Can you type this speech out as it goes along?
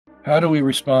How do we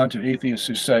respond to atheists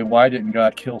who say, why didn't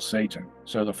God kill Satan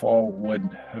so the fall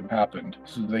wouldn't have happened?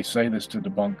 So they say this to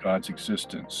debunk God's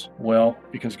existence. Well,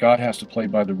 because God has to play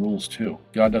by the rules too.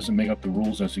 God doesn't make up the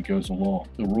rules as he goes along.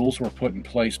 The rules were put in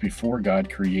place before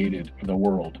God created the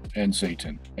world and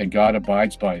Satan, and God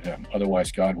abides by them.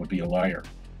 Otherwise, God would be a liar.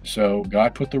 So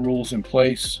God put the rules in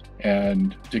place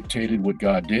and dictated what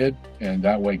God did, and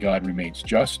that way God remains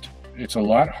just. It's a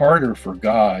lot harder for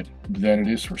God than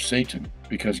it is for Satan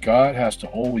because God has to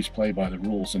always play by the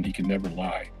rules and he can never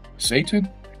lie. Satan,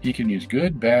 he can use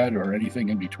good, bad, or anything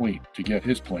in between to get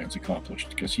his plans accomplished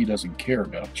because he doesn't care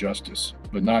about justice,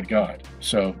 but not God.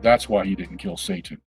 So that's why he didn't kill Satan.